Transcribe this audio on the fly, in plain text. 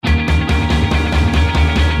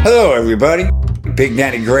Hello, everybody. Big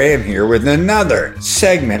Daddy Graham here with another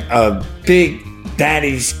segment of Big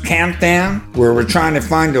Daddy's Countdown, where we're trying to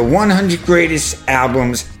find the 100 greatest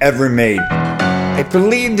albums ever made. I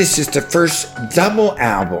believe this is the first double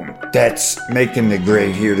album that's making the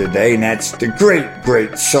grade here today, and that's the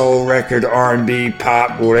great soul record, R&B,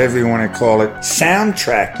 pop, whatever you want to call it,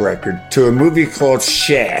 soundtrack record to a movie called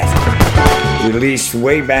Shaft, released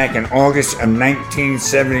way back in August of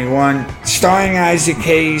 1971, starring Isaac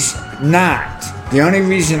Hayes. Not the only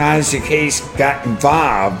reason Isaac Hayes got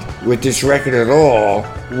involved with this record at all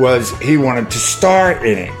was he wanted to star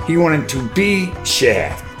in it. He wanted to be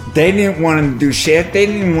Shaft. They didn't want him to do Shaft. They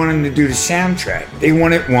didn't want him to do the soundtrack. They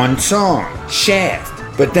wanted one song,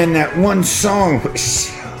 Shaft. But then that one song was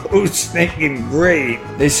so stinking great.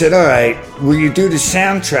 They said, all right, will you do the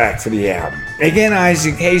soundtrack for the album? Again,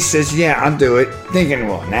 Isaac Hayes says, yeah, I'll do it. Thinking,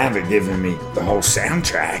 well, now they're giving me the whole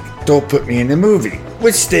soundtrack. Don't put me in the movie.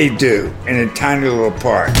 Which they do in a tiny little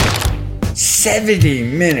part. 70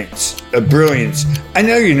 minutes of brilliance. I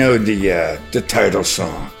know you know the title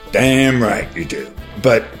song. Damn right you do.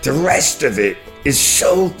 But the rest of it is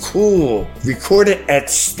so cool. Recorded at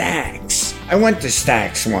Stax. I went to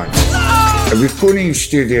Stax once. A recording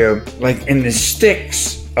studio like in the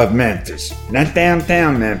sticks of Memphis. Not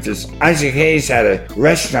downtown Memphis. Isaac Hayes had a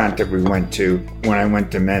restaurant that we went to when I went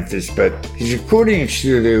to Memphis, but his recording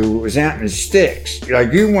studio was out in the sticks.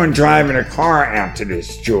 Like, you weren't driving a car out to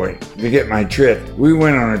this joint. To get my drift, we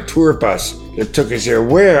went on a tour bus that took us there,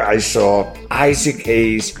 where I saw Isaac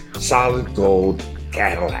Hayes' solid gold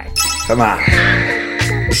Cadillac. Come on.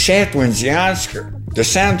 Shaft wins the Oscar. The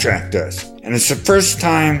soundtrack does. And it's the first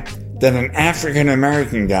time that an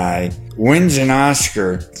African-American guy wins an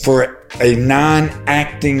Oscar for a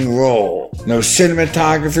non-acting role. No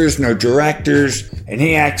cinematographers, no directors, and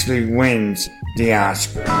he actually wins the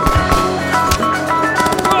Oscar.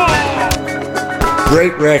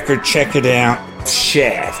 Great record, check it out,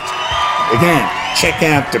 Shaft. Again, check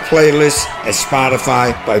out the playlist at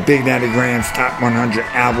Spotify by Big Daddy Graham's Top 100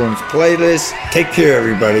 Albums playlist. Take care,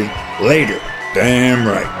 everybody. Later. Damn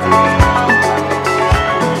right.